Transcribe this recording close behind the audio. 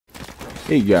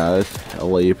Hey guys,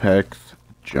 Apex,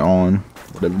 John,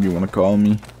 whatever you want to call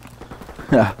me.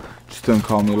 Just don't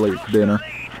call me late for dinner.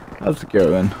 How's it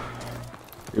going?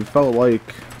 It felt like,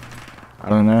 I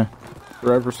don't know,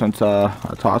 forever since I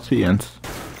talked to you.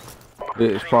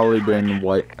 It's probably been,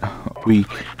 what, a week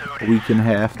and a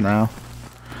half now.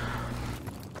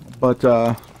 But,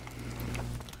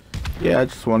 yeah, I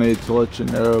just wanted to let you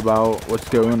know about what's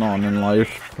going on in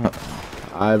life.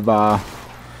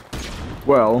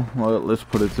 Well, let's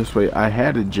put it this way. I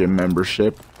had a gym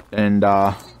membership, and,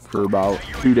 for about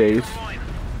 2 days,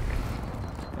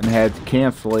 and had to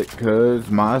cancel it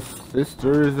because my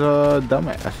sister's a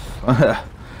dumbass.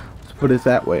 Let's put it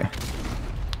that way.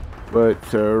 But,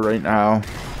 so, right now,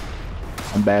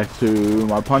 I'm back to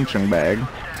my punching bag,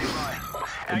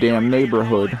 the damn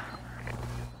neighborhood,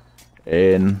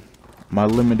 and my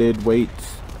limited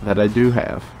weights that I do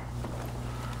have.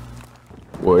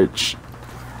 Which,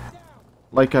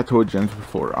 like I told Jens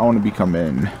before, I want to become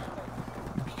a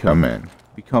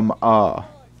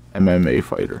MMA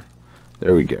fighter.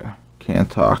 There we go.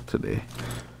 Can't talk today.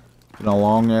 Been a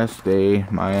long ass day.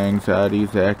 My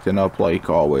anxiety's acting up like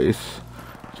always.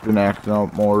 It's been acting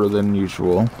up more than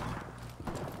usual.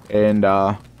 And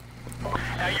I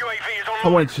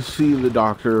went to see the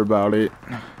doctor about it,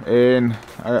 and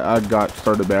I got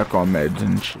started back on meds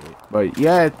and shit. But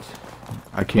yet,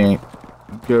 I can't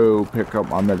go pick up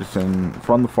my medicine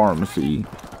from the pharmacy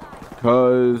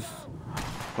because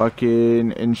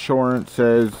fucking insurance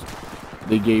says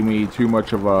they gave me too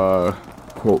much of a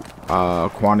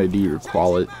quantity or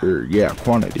quality, or yeah,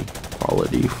 quality.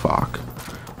 Fuck.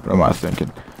 What am I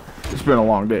thinking? It's been a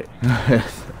long day.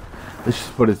 Let's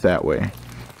just put it that way.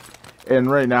 And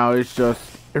right now it's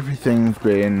just everything's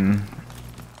been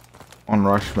on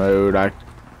rush mode. I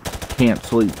can't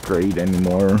sleep great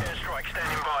anymore.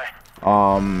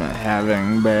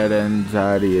 Having bad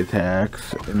anxiety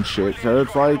attacks and shit. So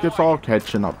it's like, it's all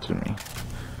catching up to me.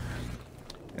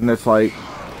 And it's like,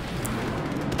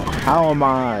 how am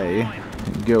I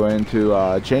going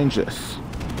to change this?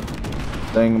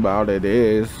 Thing about it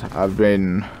is, I've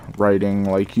been writing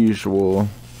like usual.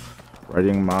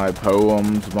 Writing my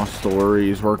poems, my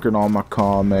stories, working on my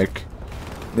comic.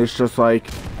 It's just like,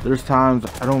 there's times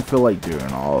I don't feel like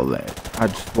doing all of that. I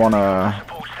just want to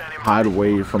hide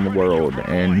away from the world,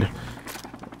 and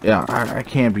yeah, I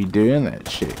can't be doing that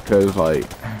shit because like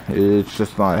it's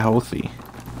just not healthy.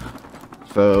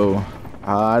 So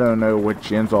I don't know what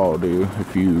Jens all do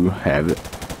if you have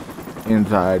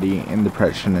anxiety and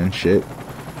depression and shit.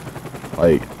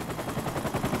 Like,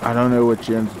 I don't know what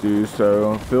Jens do,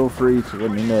 so feel free to let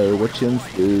me know what Jens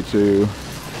do to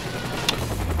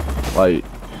like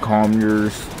calm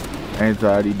your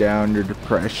anxiety down, your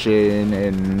depression,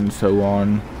 and so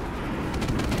on.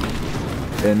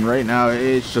 And right now,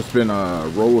 it's just been a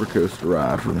roller coaster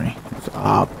ride for me. It's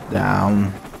up,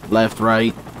 down, left,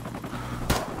 right,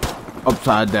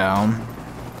 upside down,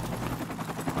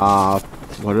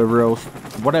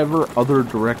 whatever other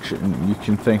direction you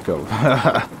can think of.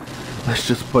 Let's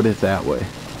just put it that way.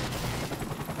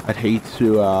 I'd hate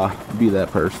to be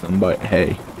that person, but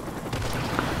hey.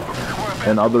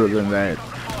 And other than that,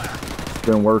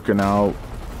 been working out,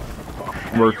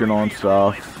 working on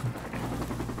stuff,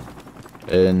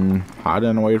 and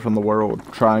hiding away from the world,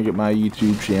 trying to get my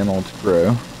YouTube channel to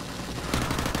grow.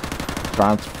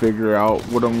 Trying to figure out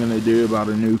what I'm gonna do about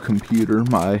a new computer,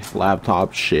 my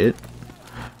laptop shit.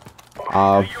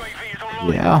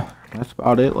 Yeah, that's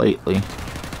about it lately.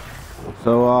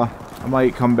 So, I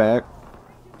might come back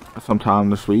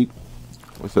sometime this week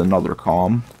with another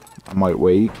calm. I might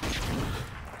wait.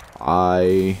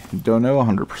 I don't know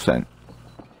 100%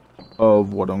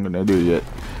 of what I'm gonna do yet.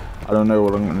 I don't know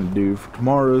what I'm gonna do for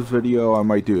tomorrow's video. I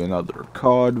might do another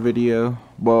COD video.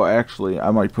 Well, actually,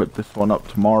 I might put this one up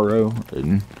tomorrow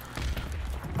and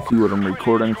see what I'm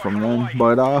recording from then.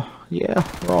 But, yeah,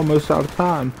 we're almost out of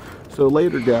time. So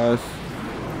later, guys.